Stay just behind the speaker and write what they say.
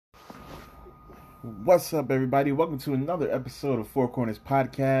What's up, everybody? Welcome to another episode of Four Corners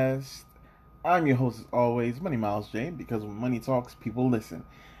Podcast. I'm your host, as always, Money Miles J, because when money talks, people listen.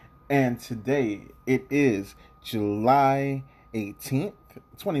 And today, it is July 18th,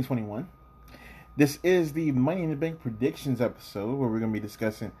 2021. This is the Money in the Bank predictions episode, where we're going to be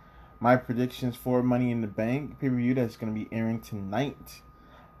discussing my predictions for Money in the Bank pay-per-view that's going to be airing tonight.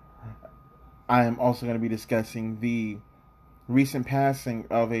 I am also going to be discussing the recent passing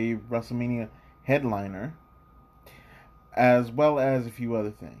of a WrestleMania headliner, as well as a few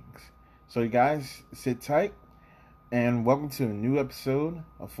other things. So you guys sit tight and welcome to a new episode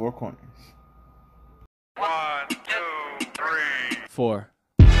of Four Corners. 1, 2, 3, 4.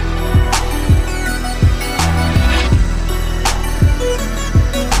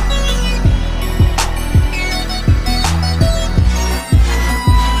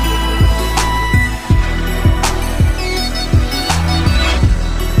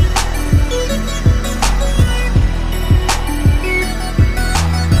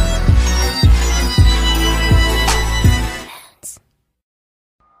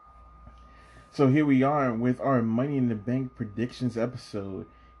 So here we are with our Money in the Bank predictions episode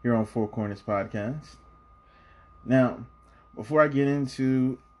here on Four Corners Podcast. Now, before I get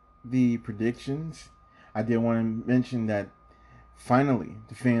into the predictions, I did want to mention that finally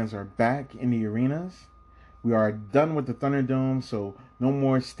the fans are back in the arenas. We are done with the Thunderdome, so no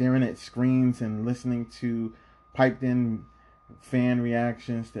more staring at screens and listening to piped in fan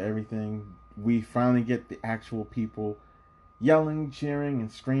reactions to everything. We finally get the actual people yelling, cheering,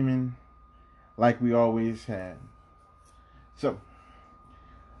 and screaming like we always had. So,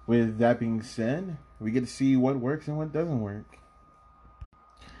 with that being said, we get to see what works and what doesn't work.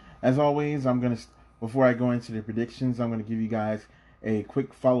 As always, before I go into the predictions, I'm gonna give you guys a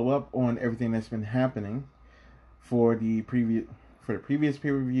quick follow-up on everything that's been happening for the previous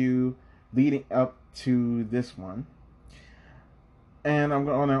pay-per-view leading up to this one. And I'm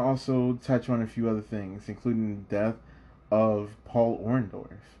gonna also touch on a few other things, including the death of Paul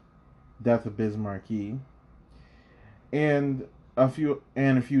Orndorff, death of Biz Markie, and a few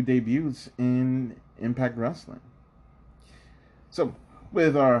debuts in Impact Wrestling. So,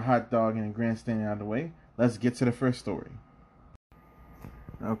 with our hot dog and grandstanding out of the way, let's get to the first story.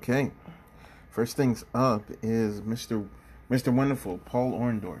 Okay, first things up is Mr. Wonderful Paul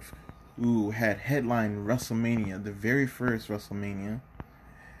Orndorff, who had headlined WrestleMania, the very first WrestleMania,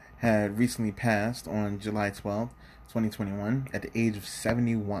 had recently passed on July 12th, 2021, at the age of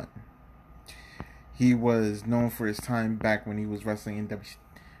 71. He was known for his time back when he was wrestling in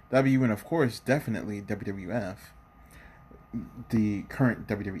WCW and, of course, definitely WWF, the current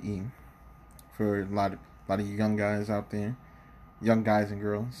WWE, for a lot of young guys out there, young guys and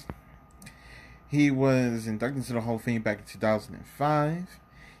girls. He was inducted into the Hall of Fame back in 2005.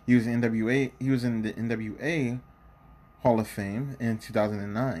 He was in the NWA Hall of Fame in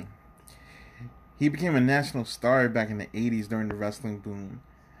 2009. He became a national star back in the 80s during the wrestling boom.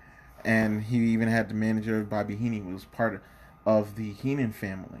 And he even had the manager, Bobby Heenan, who was part of the Heenan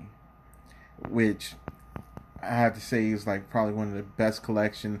family, which I have to say is like probably one of the best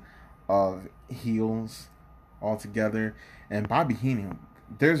collection of heels altogether. And Bobby Heenan,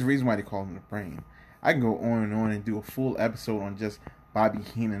 there's a reason why they call him the Brain. I can go on and do a full episode on just Bobby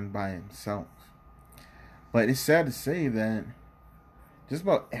Heenan by himself. But it's sad to say that just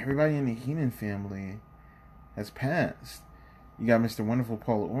about everybody in the Heenan family has passed. You got Mr. Wonderful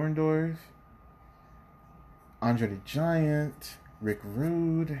Paul Orndorff, Andre the Giant, Rick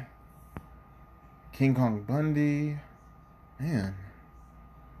Rude, King Kong Bundy. Man,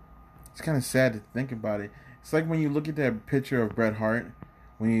 it's kind of sad to think about it. It's like when you look at that picture of Bret Hart,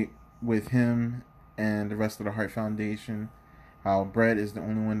 with him and the rest of the Hart Foundation, how Bret is the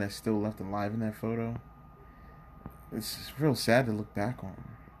only one that's still left alive in that photo. It's real sad to look back on.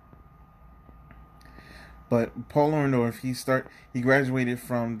 But Paul Orndorff, he graduated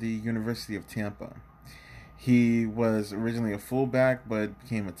from the University of Tampa. He was originally a fullback, but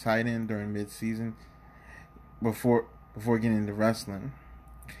became a tight end during mid-season before getting into wrestling.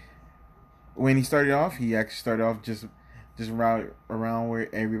 When he started off, he actually started off just around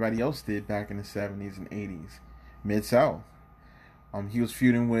where everybody else did back in the 70s and 80s, Mid-South. He was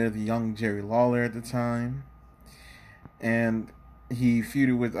feuding with young Jerry Lawler at the time, and he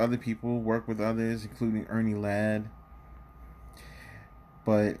feuded with other people, worked with others, including Ernie Ladd.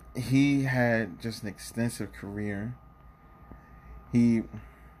 But he had just an extensive career. He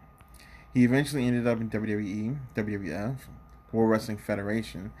eventually ended up in WWE, WWF, World Wrestling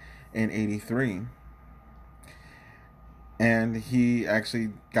Federation, in '83. And he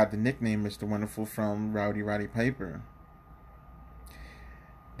actually got the nickname Mr. Wonderful from Rowdy Roddy Piper.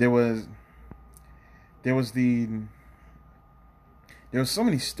 There was there was the there was so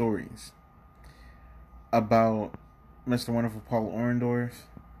many stories about Mr. Wonderful Paul Orndorff,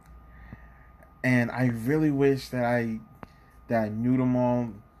 and I really wish that I knew them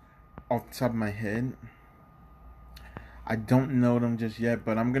all off the top of my head. I don't know them just yet,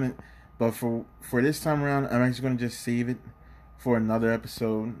 but but for this time around, I'm actually gonna just save it for another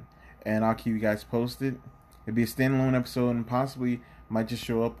episode, and I'll keep you guys posted. It'll be a standalone episode, and possibly might just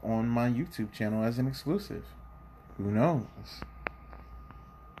show up on my YouTube channel as an exclusive. Who knows?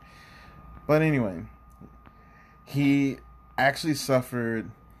 But anyway, he actually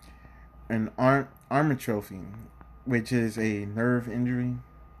suffered an armatrophy, which is a nerve injury.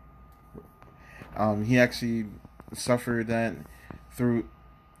 He actually suffered that through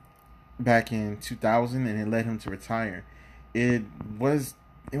back in 2000, and it led him to retire. It was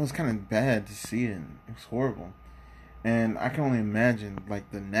kind of bad to see it. It was horrible, and I can only imagine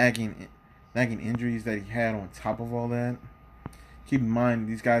like the nagging injuries that he had on top of all that. Keep in mind,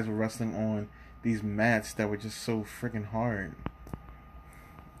 these guys were wrestling on these mats that were just so freaking hard.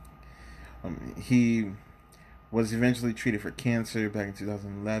 He was eventually treated for cancer back in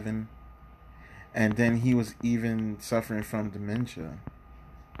 2011. And then he was even suffering from dementia.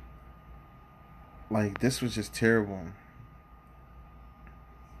 Like, this was just terrible.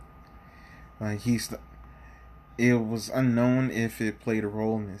 Like, it was unknown if it played a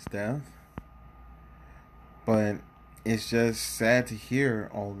role in his death. But it's just sad to hear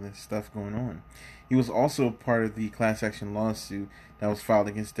all this stuff going on. He was also part of the class action lawsuit that was filed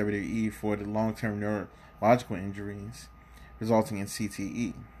against WWE for the long-term neurological injuries resulting in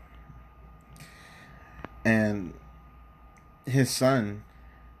CTE. And his son,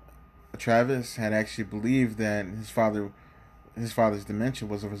 Travis, had actually believed that his father's dementia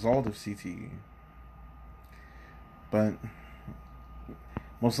was a result of CTE. But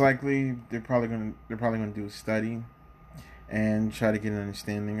most likely they're probably gonna do a study and try to get an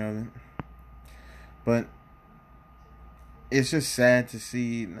understanding of it. But it's just sad to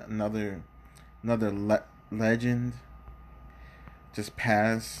see another legend just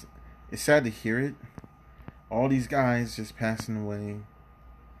pass. It's sad to hear it. All these guys just passing away,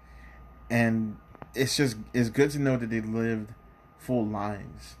 and it's good to know that they lived full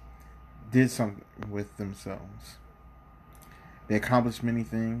lives, did something with themselves. They accomplished many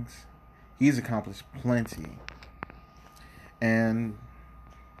things. He's accomplished plenty, and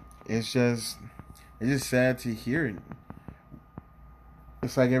it's just sad to hear it.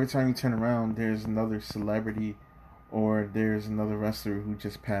 It's like every time you turn around, there's another celebrity or there's another wrestler who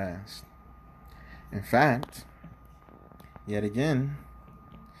just passed. In fact, yet again,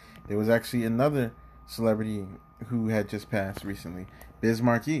 there was actually another celebrity who had just passed recently. Biz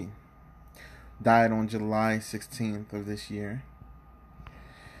Markie died on July 16th of this year.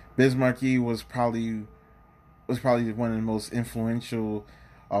 Biz Markie was probably one of the most influential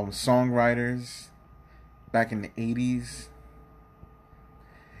songwriters back in the 80s.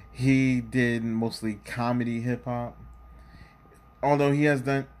 He did mostly comedy hip hop. Although he has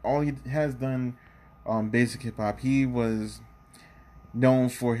done basic hip hop, he was known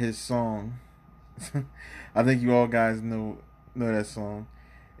for his song. I think you all guys know that song.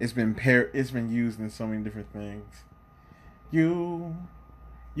 It's been used in so many different things. You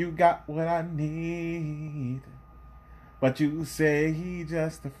got what I need, but you say he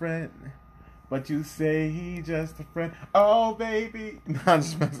just a friend. But you say he just a friend. Oh baby, no, I'm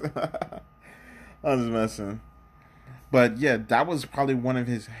just messing. I'm just messing. But yeah, that was probably one of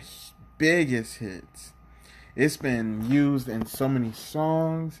his biggest hits. It's been used in so many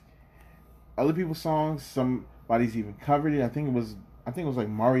songs, other people's songs. Somebody's even covered it. I think it was like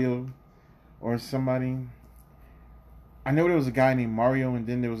Mario or somebody. I know there was a guy named Mario, and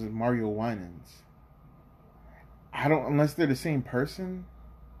then there was a Mario Winans. Unless they're the same person.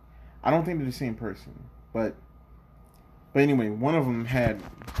 I don't think they're the same person. But anyway, one of them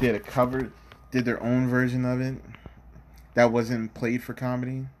did their own version of it that wasn't played for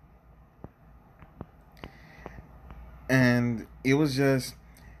comedy. And it was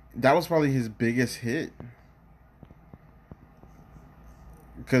that was probably his biggest hit.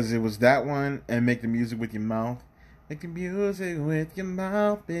 Because it was that one and Make the Music with Your Mouth. Make the music with your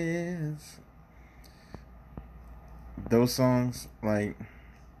mouth is. Those songs, like,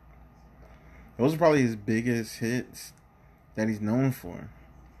 those are probably his biggest hits that he's known for.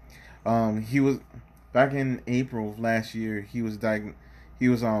 He was back in April of last year. He was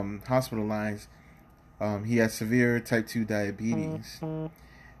hospitalized. He had severe type 2 diabetes,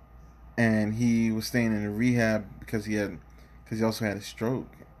 and he was staying in a rehab because he also had a stroke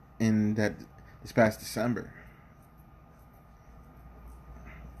this past December.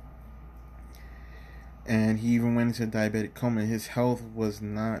 and he even went into diabetic coma. His health was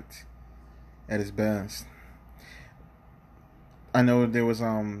not at his best. I know there was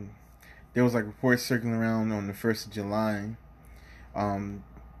like reports circling around on the 1st of July,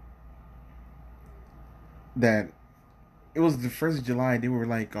 that it was the 1st of July. They were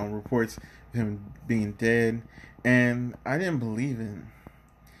like reports of him being dead, and I didn't believe it.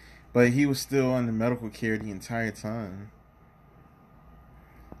 But he was still under medical care the entire time.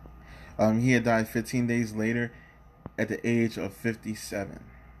 He had died 15 days later at the age of 57.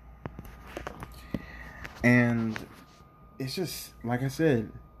 And it's just, like I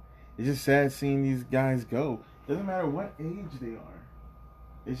said, it's just sad seeing these guys go. Doesn't matter what age they are.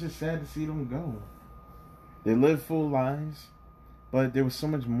 It's just sad to see them go. They lived full lives, but there was so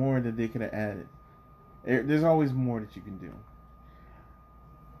much more that they could have added. There's always more that you can do.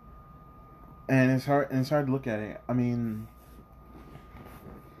 And it's hard to look at it. I mean,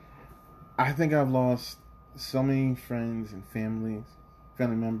 I think I've lost so many friends and family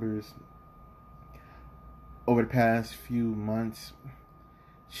members over the past few months.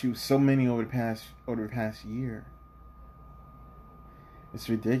 Shoot, so many over the past year. It's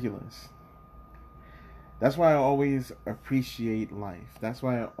ridiculous. That's why I always appreciate life. That's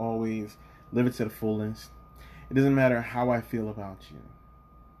why I always live it to the fullest. It doesn't matter how I feel about you.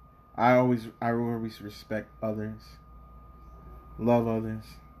 I always respect others, love others,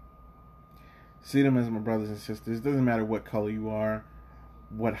 see them as my brothers and sisters. It doesn't matter what color you are,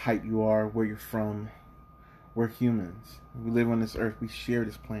 what height you are, where you're from. We're humans. We live on this earth. We share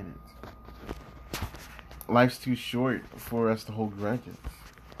this planet. Life's too short for us to hold grudges.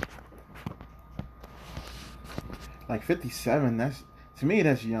 Like 57, to me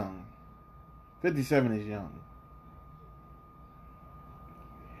that's young. 57 is young.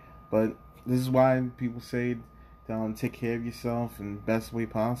 But this is why people say, take care of yourself in the best way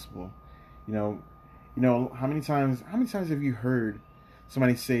possible. You know, how many times have you heard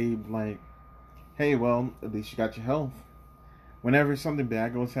somebody say, like, hey, well, at least you got your health. Whenever something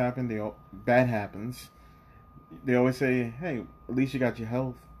bad happens, they always say, hey, at least you got your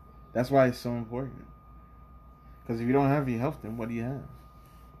health. That's why it's so important. Because if you don't have your health, then what do you have?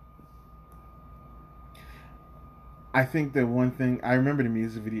 I think that one thing, I remember the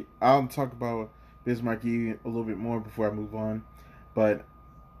music video. I'll talk about Biz Markie a little bit more before I move on. But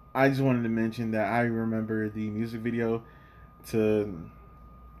I just wanted to mention that I remember the music video to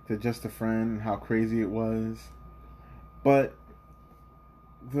Just a Friend, how crazy it was. But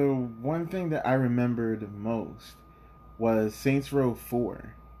the one thing that I remember the most was Saints Row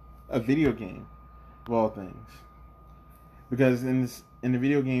 4, a video game, of all things. Because in the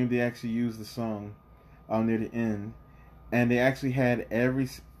video game, they actually used the song near the end, and they actually had every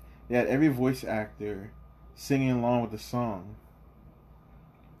voice actor singing along with the song,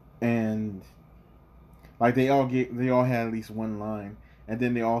 and like they all had at least one line, and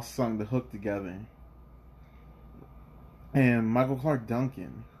then they all sung the hook together. And Michael Clark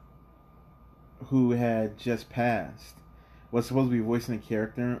Duncan, who had just passed, was supposed to be voicing a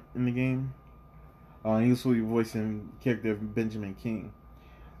character in the game. He was supposed to be voicing the character of Benjamin King.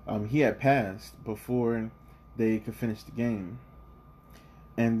 He had passed before they could finish the game.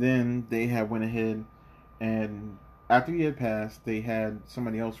 And then they had went ahead, and after he had passed, they had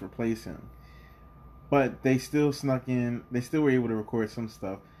somebody else replace him. But they still snuck in. They still were able to record some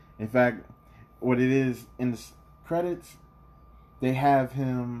stuff. In fact, what it is, in the credits, they have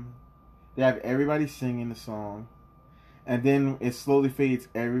everybody singing the song, and then it slowly fades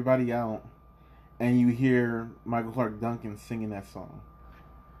everybody out, and you hear Michael Clark Duncan singing that song.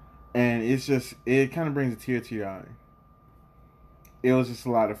 And it kind of brings a tear to your eye. It was just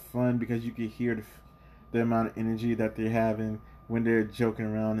a lot of fun because you could hear the amount of energy that they're having when they're joking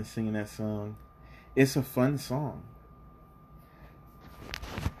around and singing that song. It's a fun song.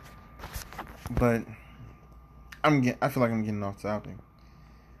 But I feel like I'm getting off topic.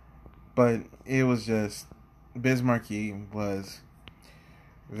 But it was just, Biz Markie was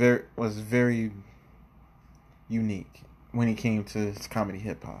very unique when it came to comedy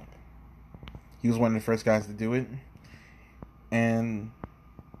hip hop. He was one of the first guys to do it, and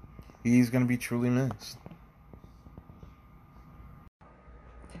he's going to be truly missed.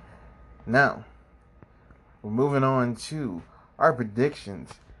 Now, we're moving on to our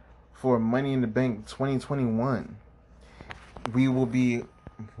predictions for Money in the Bank 2021.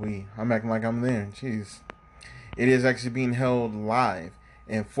 I'm acting like I'm there. Jeez. It is actually being held live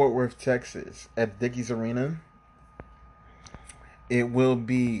in Fort Worth, Texas at Dickies Arena. It will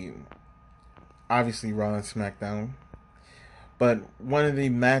be obviously Raw and SmackDown. But one of the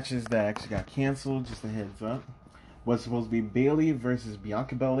matches that actually got canceled, just a heads up, was supposed to be Bayley versus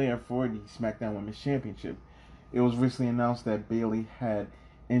Bianca Belair for the SmackDown Women's Championship. It was recently announced that Bayley had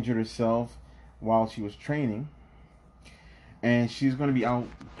injured herself while she was training, and she's going to be out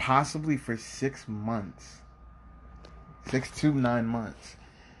possibly for 6 months, 6 to 9 months.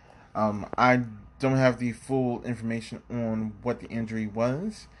 I don't have the full information on what the injury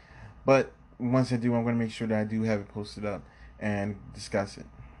was, but once I do, I'm going to make sure that I do have it posted up and discuss it.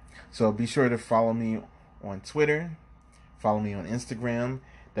 So be sure to follow me on Twitter, follow me on Instagram.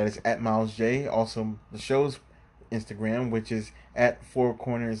 That is at Miles J. Also, the show's Instagram, which is at Four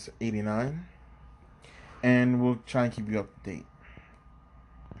Corners 89, and we'll try and keep you up to date.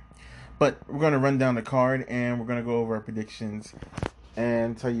 But we're going to run down the card, and we're going to go over our predictions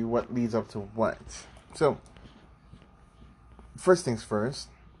and tell you what leads up to what. So, first things first,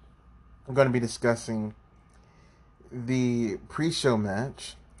 I'm going to be discussing the pre-show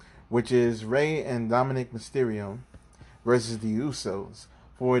match, which is Rey and Dominic Mysterio versus the Usos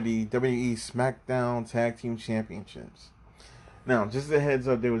for the WWE SmackDown Tag Team Championships. Now, just a heads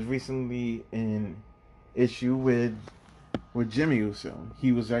up, there was recently an issue with Jimmy Uso.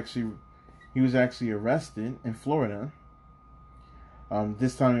 He was actually arrested in Florida.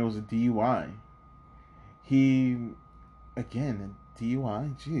 This time it was a DUI. A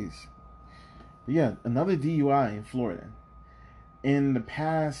DUI? Jeez. But yeah, another DUI in Florida. In the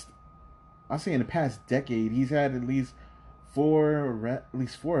past decade, he's had at least four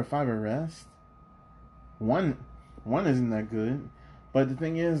or five arrests. One isn't that good. But the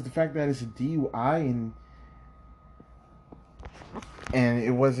thing is, the fact that it's a DUI and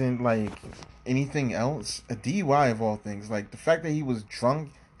it wasn't like anything else, a DUI of all things, like the fact that he was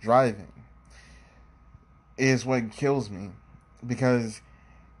drunk driving is what kills me. Because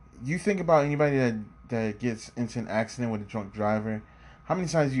you think about anybody that gets into an accident with a drunk driver, how many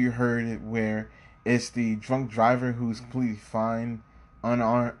times have you heard it where it's the drunk driver who's completely fine,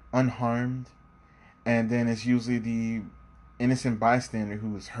 unharmed, and then it's usually the innocent bystander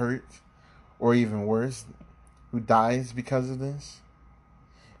who is hurt, or even worse, who dies because of this?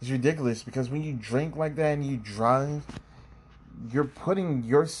 It's ridiculous, because when you drink like that and you drive, you're putting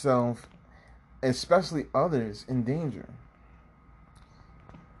yourself, especially others, in danger.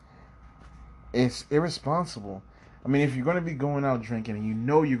 It's irresponsible. I mean, if you're going to be going out drinking and you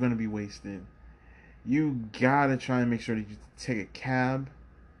know you're going to be wasted, you gotta try and make sure that you take a cab.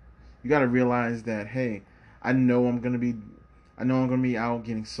 You gotta realize that, hey, I know I'm gonna be out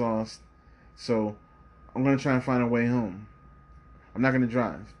getting sauced, so I'm gonna try and find a way home. I'm not gonna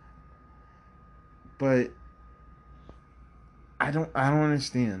drive. But I don't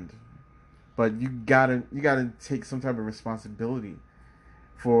understand. But you gotta take some type of responsibility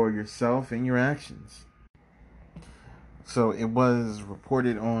for yourself and your actions. So it was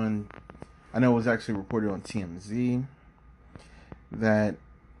reported on, I know it was actually reported on TMZ that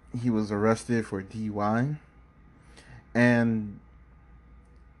he was arrested for DUI, and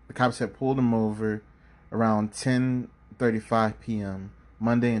the cops had pulled him over around 10:35 p.m.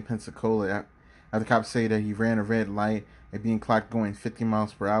 Monday in Pensacola. After the cops say that he ran a red light and being clocked going 50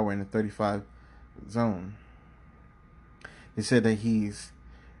 miles per hour in the 35 zone. They said that he's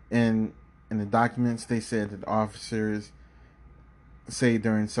in the documents. They said that the officers say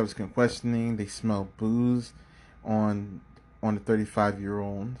during subsequent questioning they smelled booze on the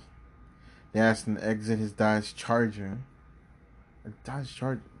 35-year-old. They asked him to exit his Dodge Charger, and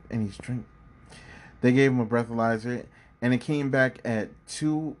he's drinking. They gave him a breathalyzer, and it came back at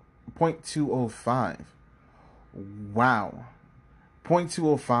 0.205. Wow,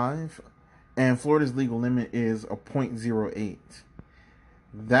 0.205, and Florida's legal limit is a 0.08.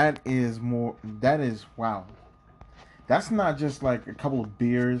 That is wow. That's not just like a couple of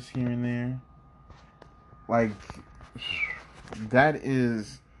beers here and there. Like, that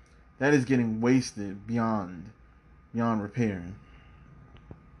is getting wasted beyond repair.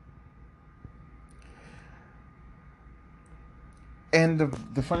 And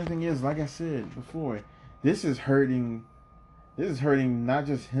the funny thing is, like I said before, this is hurting not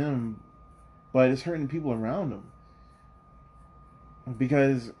just him, but it's hurting people around him.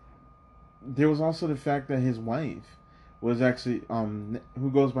 Because there was also the fact that his wife was actually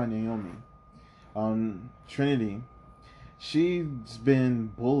who goes by Naomi, Trinity. She's been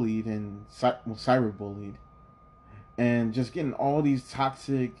bullied and cyberbullied, and just getting all these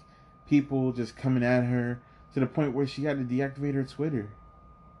toxic people just coming at her to the point where she had to deactivate her Twitter.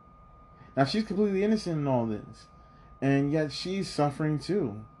 Now, she's completely innocent in all this, and yet she's suffering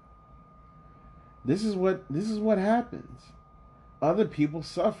too. This is what happens. Other people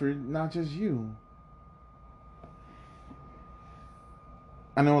suffered, not just you.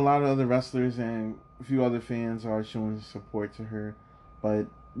 I know a lot of other wrestlers and a few other fans are showing support to her, but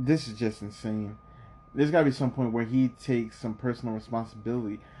this is just insane. There's got to be some point where he takes some personal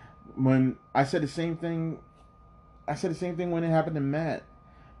responsibility. When I said the same thing, when it happened to Matt.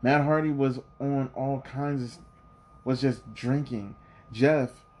 Matt Hardy was on all kinds of, was just drinking.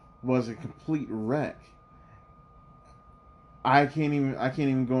 Jeff was a complete wreck. I can't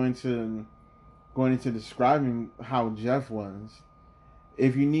even go into describing how Jeff was.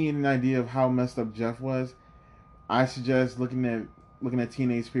 If you need an idea of how messed up Jeff was, I suggest looking at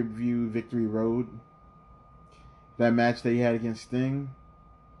TNA's pay-per-view Victory Road. That match they had against Sting.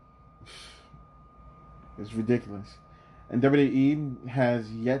 It's ridiculous. And WWE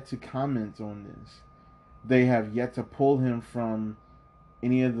has yet to comment on this. They have yet to pull him from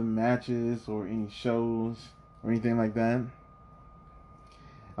any of the matches or any shows or anything like that.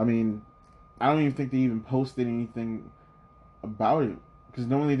 I mean, I don't even think they even posted anything about it. Because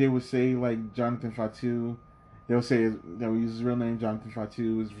normally they would say, like, Jonathan Fatu, they'll use his real name, Jonathan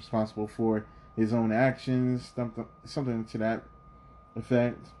Fatu is responsible for his own actions, something to that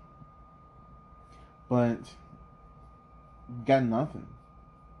effect. But got nothing.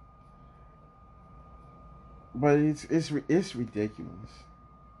 But it's ridiculous.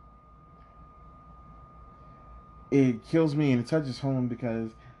 It kills me and it touches home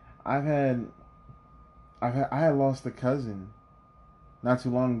because I had lost a cousin not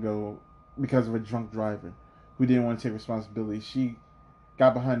too long ago because of a drunk driver who didn't want to take responsibility. She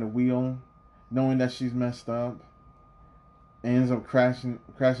got behind the wheel knowing that she's messed up and ends up crashing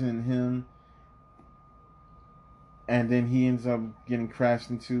into him, and then he ends up getting crashed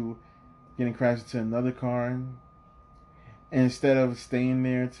into another car. And instead of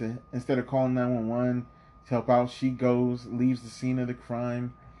calling 911 to help out, she leaves the scene of the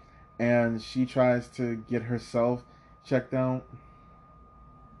crime, and she tries to get herself checked out.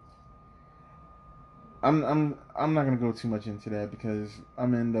 I'm not gonna go too much into that because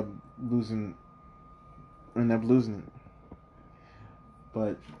I'm end up losing it.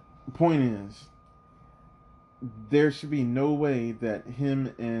 But the point is, there should be no way that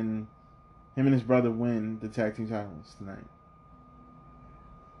him and his brother win the tag team titles tonight.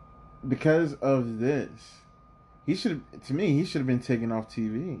 Because of this, he should have been taken off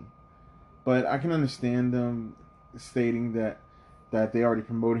TV. But I can understand them stating that they already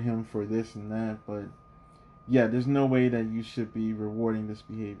promoted him for this and that, but yeah, there's no way that you should be rewarding this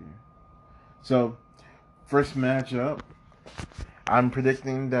behavior. So, first match up, I'm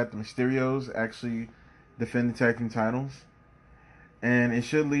predicting that the Mysterios actually defend the tag team titles, and it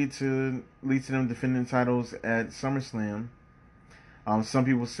should lead to them defending titles at SummerSlam. Some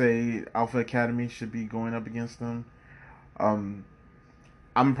people say Alpha Academy should be going up against them. I'm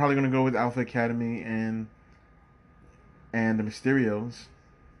probably gonna go with Alpha Academy and the Mysterios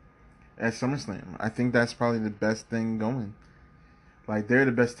at SummerSlam. I think that's probably the best thing going. Like, they're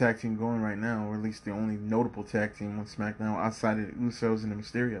the best tag team going right now, or at least the only notable tag team on SmackDown outside of the Usos and the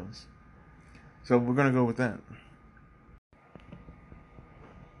Mysterios. So we're gonna go with that.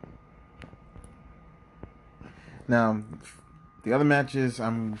 Now, the other matches,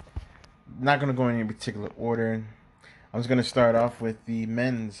 I'm not gonna go in any particular order. I'm just gonna start off with the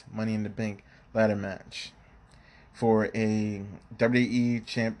men's Money in the Bank ladder match for a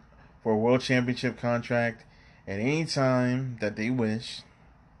World Championship contract at any time that they wish.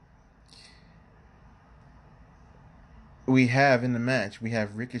 We have in the match, we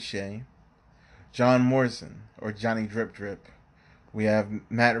have Ricochet, John Morrison, or Johnny Drip Drip. We have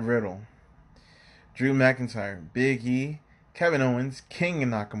Matt Riddle, Drew McIntyre, Big E, Kevin Owens, King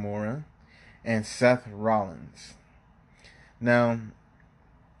Nakamura, and Seth Rollins. Now,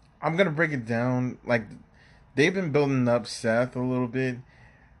 I'm going to break it down. Like, they've been building up Seth a little bit.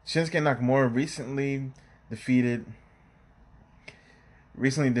 Shinsuke Nakamura recently defeated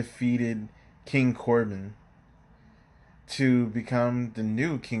King Corbin to become the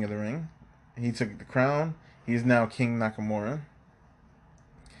new King of the Ring. He took the crown. He's now King Nakamura.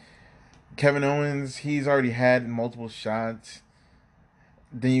 Kevin Owens, he's already had multiple shots.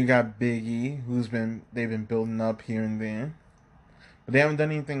 Then you got Big E, they've been building up here and there. But they haven't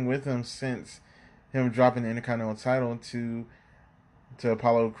done anything with him since him dropping the Intercontinental title to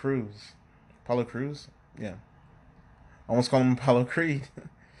Apollo Crews. Apollo Crews? Yeah. Almost call him Apollo Creed.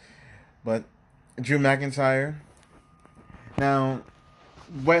 But Drew McIntyre. Now,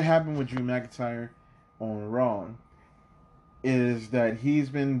 what happened with Drew McIntyre on Raw is that he's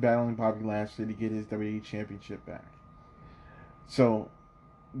been battling Bobby Lashley to get his WWE Championship back. So,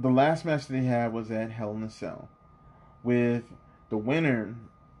 the last match that they had was at Hell in a Cell, with the winner,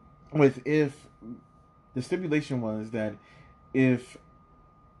 if the stipulation was that if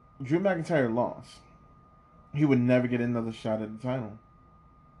Drew McIntyre lost, he would never get another shot at the title.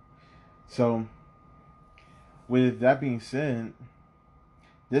 So, with that being said,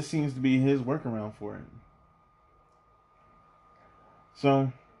 this seems to be his workaround for it.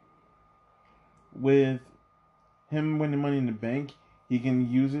 So, with him winning Money in the Bank, he can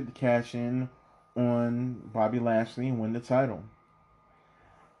use it to cash in on Bobby Lashley and win the title.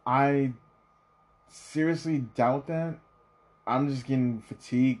 I seriously doubt that. I'm just getting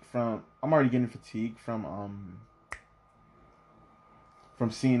fatigued from. I'm already getting fatigued from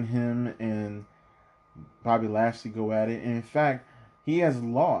seeing him and Bobby Lashley go at it. And in fact, he has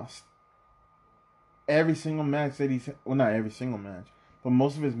lost every single match that he's, well, not every single match, but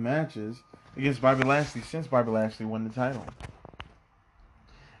most of his matches against Bobby Lashley since Bobby Lashley won the title.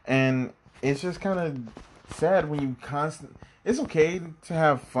 And it's just kind of sad when you it's okay to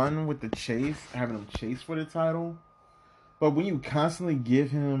have fun with the chase, having him chase for the title, but when you constantly give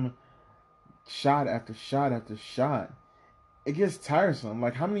him shot after shot after shot, it gets tiresome.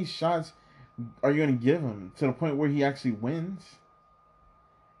 Like, how many shots are you going to give him to the point where he actually wins?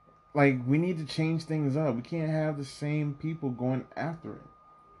 Like, we need to change things up. We can't have the same people going after it.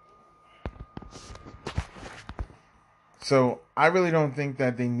 So, I really don't think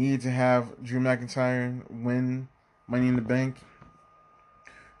that they need to have Drew McIntyre win Money in the Bank.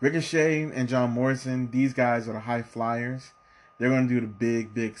 Ricochet and John Morrison, these guys are the high flyers. They're going to do the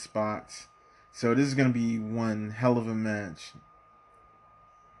big, big spots. So, this is going to be one hell of a match.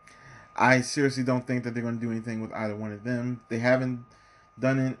 I seriously don't think that they're going to do anything with either one of them. They haven't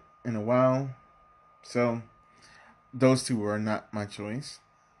done it in a while. So, those two are not my choice.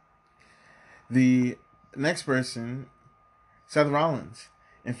 The next person, Seth Rollins.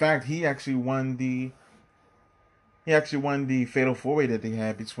 In fact, he actually won the Fatal 4-Way that they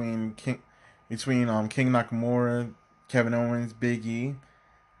had between King Nakamura, Kevin Owens, Big E,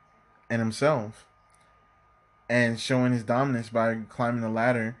 and himself, and showing his dominance by climbing the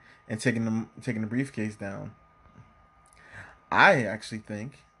ladder and taking the briefcase down. I actually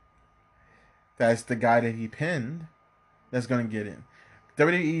think that's the guy that he pinned that's going to get it.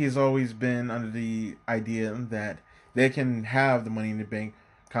 WWE has always been under the idea that they can have the Money in the Bank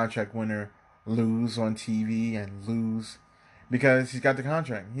contract winner lose on TV and lose because he's got the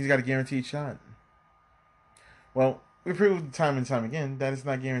contract. He's got a guaranteed shot. Well, we proved time and time again that it's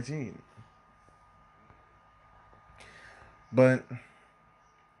not guaranteed. But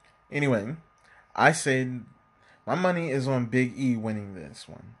anyway, I said my money is on Big E winning this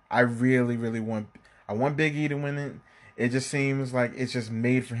one. I really, really want Big E to win it. It just seems like it's just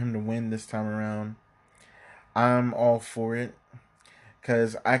made for him to win this time around. I'm all for it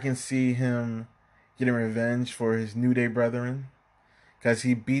because I can see him getting revenge for his New Day brethren because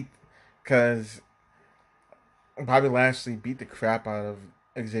Bobby Lashley beat the crap out of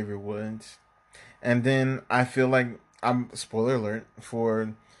Xavier Woods. And then I feel like, spoiler alert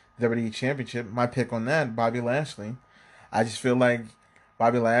for WWE Championship, my pick on that, Bobby Lashley. I just feel like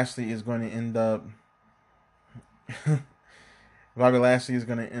Bobby Lashley is going to end up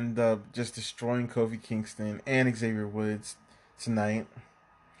just destroying Kofi Kingston and Xavier Woods tonight.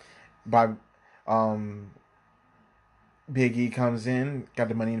 Big E comes in, got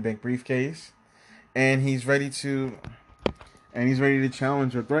the Money in the Bank briefcase, and he's ready to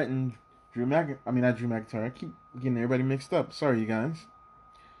challenge or threaten not Drew McIntyre. I keep getting everybody mixed up. Sorry, you guys.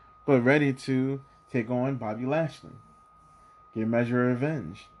 But ready to take on Bobby Lashley. Get a measure of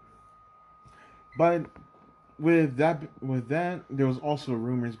revenge. But with that, there was also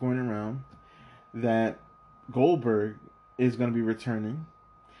rumors going around that Goldberg is going to be returning,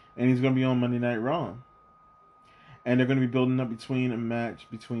 and he's going to be on Monday Night Raw. And they're going to be building up a match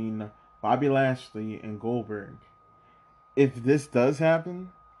between Bobby Lashley and Goldberg. If this does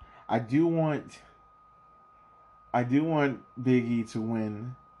happen, I do want Big E to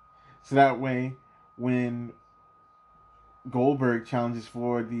win, so that way when Goldberg challenges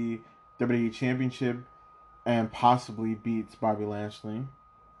for the WWE Championship and possibly beats Bobby Lashley,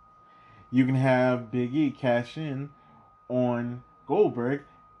 you can have Big E cash in on Goldberg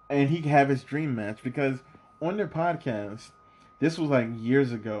and he can have his dream match. Because on their podcast, this was like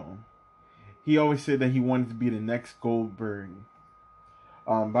years ago, he always said that he wanted to be the next Goldberg.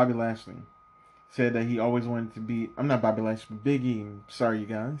 Bobby Lashley said that he always wanted to be, I'm not Bobby Lashley, but Big E, sorry you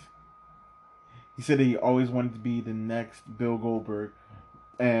guys. He said that he always wanted to be the next Bill Goldberg,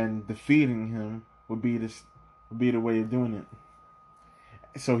 and defeating him would be the way of doing it.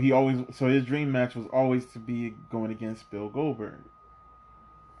 So his dream match was always to be going against Bill Goldberg.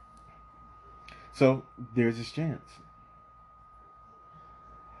 So there's his chance.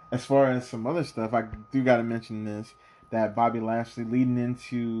 As far as some other stuff, I do got to mention this, that Bobby Lashley leading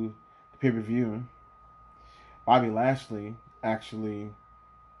into the pay-per-view Bobby Lashley actually.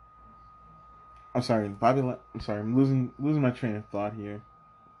 I'm sorry, I'm sorry, I'm losing my train of thought here.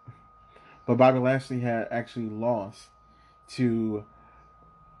 But Bobby Lashley had actually lost to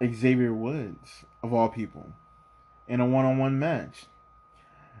Xavier Woods, of all people, in a one-on-one match.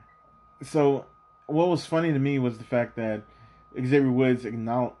 So, what was funny to me was the fact that Xavier Woods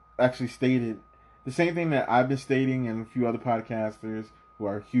actually stated the same thing that I've been stating and a few other podcasters who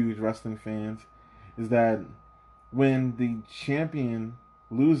are huge wrestling fans, is that when the champion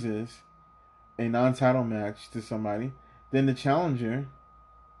loses a non-title match to somebody, then the challenger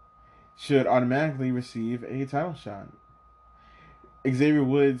should automatically receive a title shot. Xavier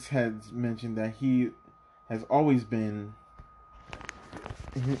Woods has mentioned that he has always been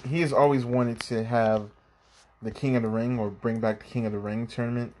he has always wanted to have the King of the Ring, or bring back the King of the Ring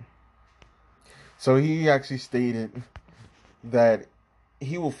tournament. So he actually stated that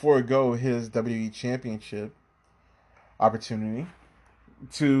he will forego his WWE Championship opportunity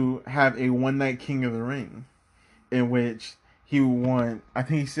to have a one-night King of the Ring, in which he won. I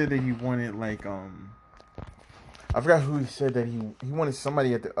think he said that he wanted like I forgot who he said that he wanted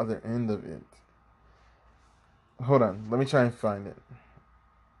somebody at the other end of it. Hold on, let me try and find it.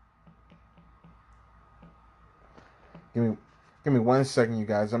 Give me 1 second, you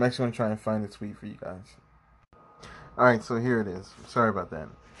guys. I'm actually gonna try and find the tweet for you guys. All right, so here it is. Sorry about that.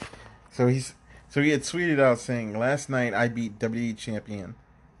 So he had tweeted out saying, "Last night I beat a WWE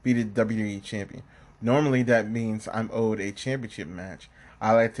champion. Normally that means I'm owed a championship match.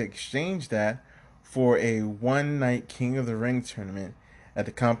 I like to exchange that for a one-night King of the Ring tournament at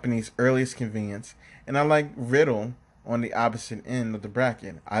the company's earliest convenience, and I like Riddle on the opposite end of the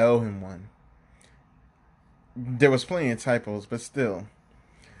bracket. I owe him one." There was plenty of typos, but still.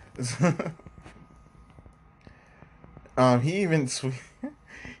 He even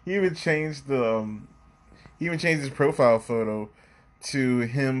he even changed his profile photo to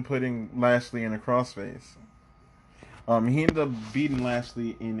him putting Lashley in a crossface. He ended up beating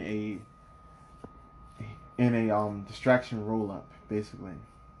Lashley in a distraction roll up, basically.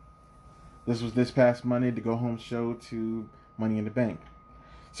 This was this past Monday, the go home show to Money in the Bank.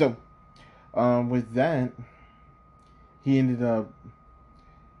 So, with that, he ended up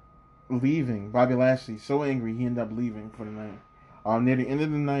leaving. Bobby Lashley, so angry, he ended up leaving for the night. Near the end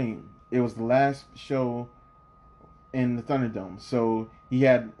of the night, it was the last show in the Thunderdome. So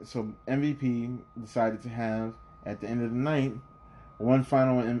MVP decided to have, at the end of the night, one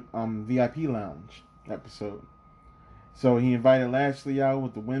final VIP lounge episode. So he invited Lashley out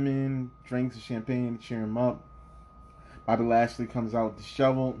with the women, drinks and champagne to cheer him up. Bobby Lashley comes out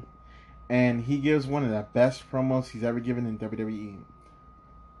disheveled, and he gives one of the best promos he's ever given in WWE.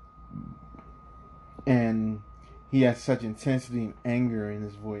 And he has such intensity and anger in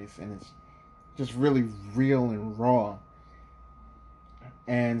his voice, and it's just really real and raw.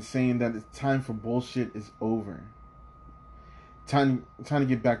 And saying that the time for bullshit is over. Time to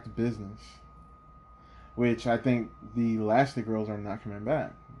get back to business. Which I think the Lashley girls are not coming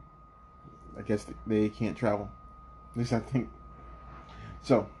back. I guess they can't travel. At least I think.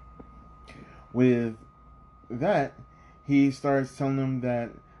 So, with that, he starts telling them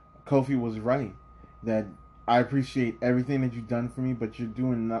that Kofi was right. That I appreciate everything that you've done for me, but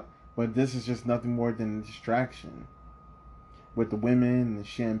but this is just nothing more than a distraction. With the women and the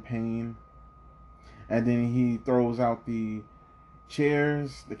champagne. And then he throws out the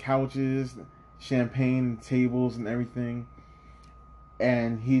chairs, the couches, the champagne, tables, and everything.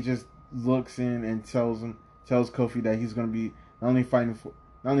 And he just looks in and tells Kofi that he's going to be not only fighting for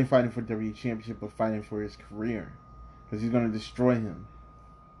WWE Championship, but fighting for his career, because he's going to destroy him.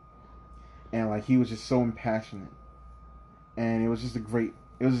 And like, he was just so impassionate, and it was just a great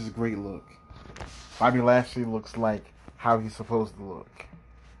look. Bobby Lashley looks like how he's supposed to look.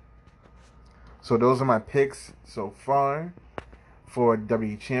 So those are my picks so far for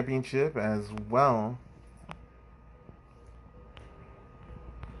WWE Championship, as well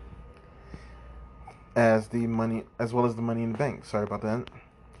as the Money in the Bank. Sorry about that.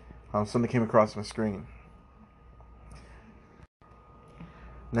 Something came across my screen.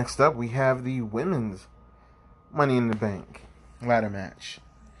 Next up, we have the women's Money in the Bank ladder match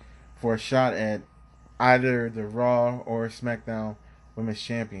for a shot at either the Raw or SmackDown Women's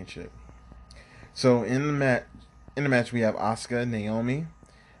Championship. So in the match, we have Asuka, Naomi,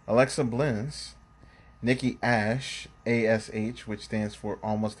 Alexa Bliss, Nikki Ash, ASH, which stands for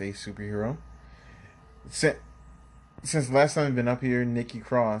Almost a Superhero. Since last time I've been up here, Nikki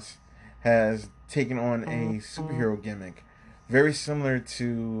Cross has taken on a superhero gimmick, very similar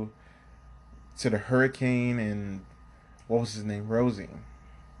to the Hurricane and what was his name, Rosie.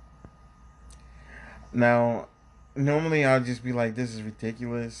 Now, normally I'll just be like, this is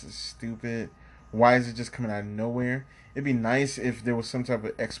ridiculous, it's stupid. Why is it just coming out of nowhere? It'd be nice if there was some type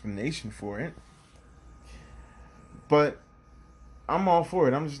of explanation for it. But I'm all for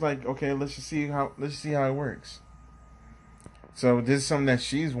it. I'm just like, okay, let's see how it works. So this is something that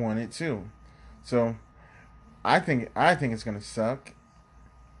she's wanted too. So I think it's gonna suck.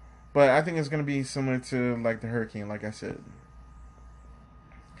 But I think it's gonna be similar to like the Hurricane, like I said.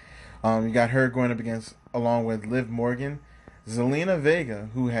 You got her going up against, along with Liv Morgan, Zelina Vega,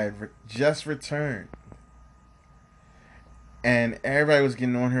 who had just returned, and everybody was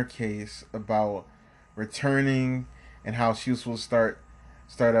getting on her case about returning and how she was supposed to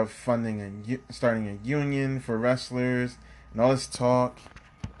start up funding and starting a union for wrestlers and all this talk,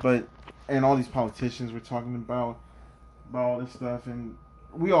 but and all these politicians were talking about all this stuff, and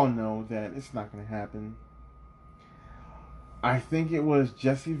we all know that it's not going to happen. I think it was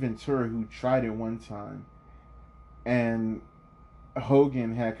Jesse Ventura who tried it one time, and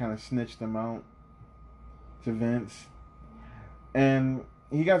Hogan had kind of snitched them out to Vince, and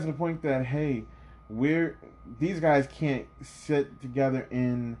he got to the point that, hey, we're these guys can't sit together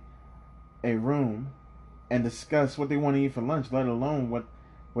in a room and discuss what they want to eat for lunch, let alone what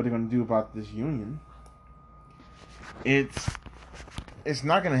they're going to do about this union. It's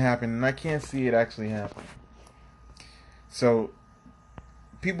not going to happen, and I can't see it actually happen. So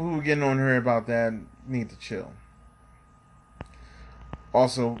people who are getting on her about that need to chill.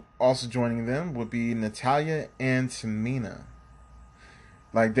 Also joining them would be Natalya and Tamina.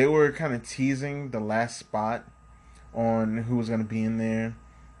 Like, they were kind of teasing the last spot on who was going to be in there,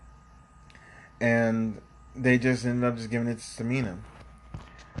 and they just ended up just giving it to Tamina.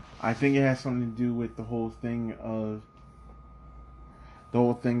 I think it has something to do with the whole thing of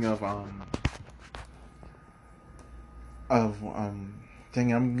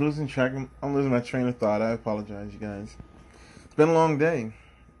dang, I'm losing track. I'm losing my train of thought. I apologize, you guys. It's been a long day,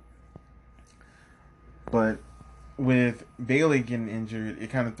 but with Bayley getting injured,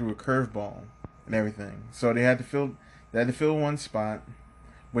 it kind of threw a curveball and everything. So they had to fill one spot,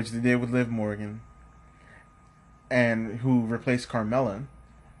 which they did with Liv Morgan, and who replaced Carmella,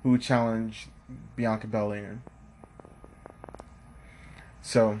 who challenged Bianca Belair.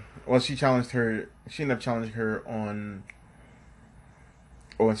 So, well, she challenged her. She ended up challenging her on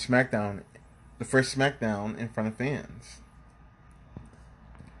SmackDown, the first SmackDown in front of fans.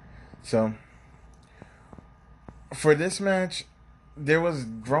 So, for this match, there was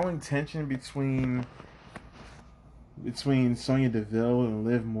growing tension between Sonya Deville and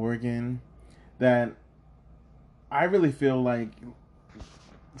Liv Morgan that I really feel like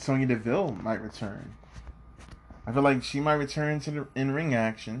Sonya Deville might return. I feel like she might return to the in-ring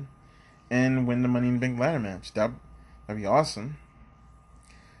action and win the Money in the Bank ladder match. That'd be awesome.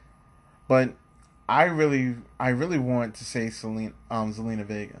 But I really want to say Zelina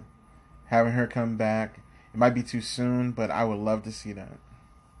Vega, having her come back. It might be too soon, but I would love to see that.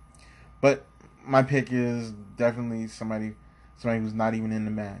 But my pick is definitely somebody who's not even in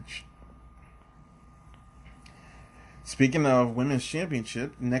the match. Speaking of Women's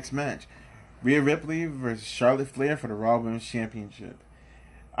Championship, next match, Rhea Ripley versus Charlotte Flair for the Raw Women's Championship.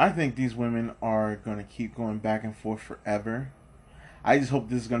 I think these women are going to keep going back and forth forever. I just hope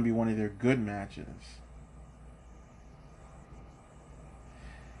this is going to be one of their good matches.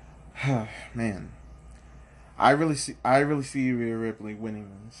 Man, I really see Rhea Ripley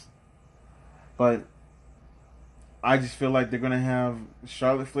winning this, but I just feel like they're going to have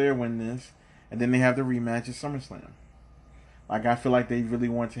Charlotte Flair win this, and then they have the rematch at SummerSlam. Like, I feel like they really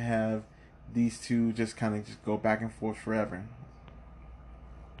want to have these two just kind of just go back and forth forever.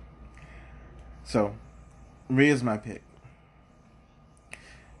 So, Rhea's my pick.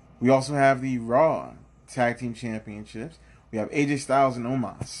 We also have the Raw Tag Team Championships. We have AJ Styles and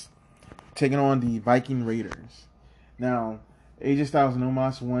Omos taking on the Viking Raiders. Now, AJ Styles and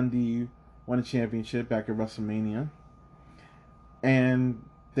Omos won the championship back at WrestleMania, and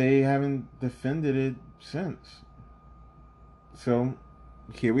they haven't defended it since. So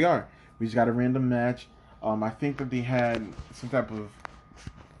here we are. We just got a random match. I think that they had some type of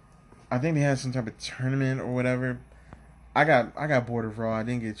tournament or whatever. I got bored of Raw. I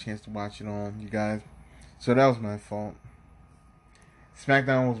didn't get a chance to watch it all, you guys. So that was my fault.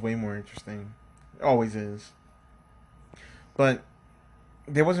 SmackDown was way more interesting. It always is. But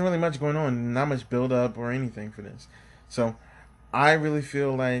there wasn't really much going on. Not much build up or anything for this. So I really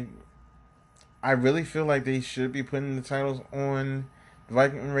feel like they should be putting the titles on the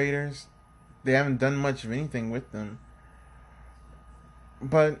Viking Raiders. They haven't done much of anything with them.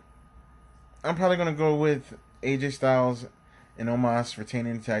 But I'm probably going to go with AJ Styles and Omos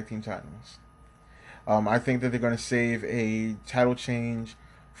retaining the tag team titles. I think that they're going to save a title change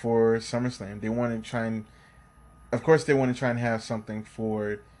for SummerSlam. They want to try and, of course, they want to try and have something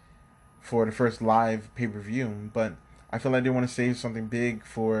for the first live pay-per-view, but I feel like they want to save something big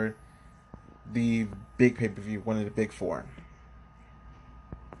for the big pay-per-view, one of the big four.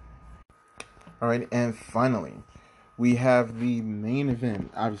 All right, and finally, we have the main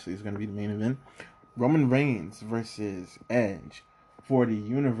event. Obviously, it's going to be the main event. Roman Reigns versus Edge for the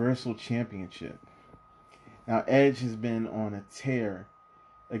Universal Championship. Now, Edge has been on a tear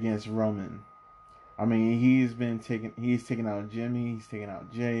against Roman. I mean, he's taking out Jimmy, he's taking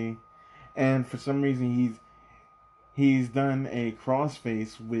out Jay, and for some reason he's done a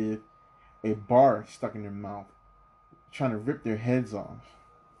crossface with a bar stuck in their mouth, trying to rip their heads off.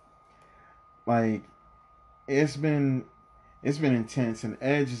 Like, it's been intense, and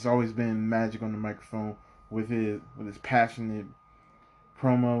Edge has always been magic on the microphone with his passionate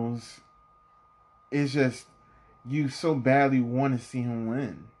promos. It's just, you so badly want to see him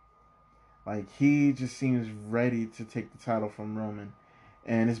win. Like, he just seems ready to take the title from Roman,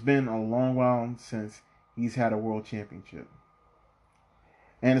 and it's been a long while since he's had a world championship,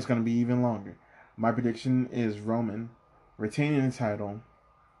 and it's going to be even longer. My prediction is Roman retaining the title,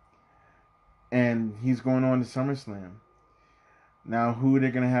 and he's going on to SummerSlam. Now, who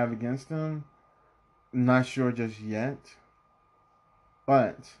they're going to have against him, I'm not sure just yet.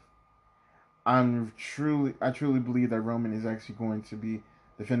 But I truly believe that Roman is actually going to be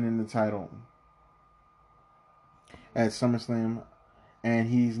defending the title at SummerSlam, and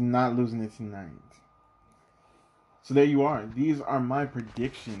he's not losing it tonight. So there you are. These are my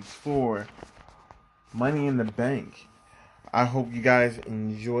predictions for Money in the Bank. I hope you guys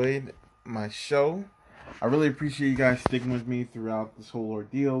enjoyed my show. I really appreciate you guys sticking with me throughout this whole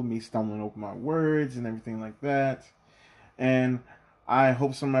ordeal, me stumbling over my words and everything like that. And I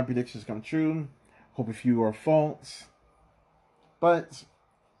hope some of my predictions come true. Hope a few are false. But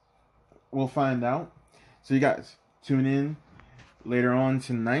we'll find out. So you guys, tune in later on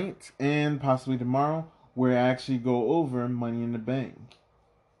tonight and possibly tomorrow, where I actually go over Money in the Bank.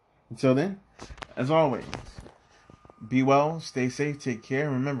 Until then, as always, be well, stay safe, take care,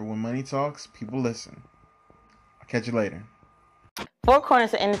 and remember, when money talks, people listen. I'll catch you later. Four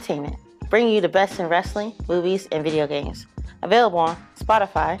Corners of Entertainment, bringing you the best in wrestling, movies, and video games. Available on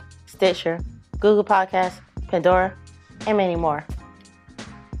Spotify, Stitcher, Google Podcasts, Pandora, and many more.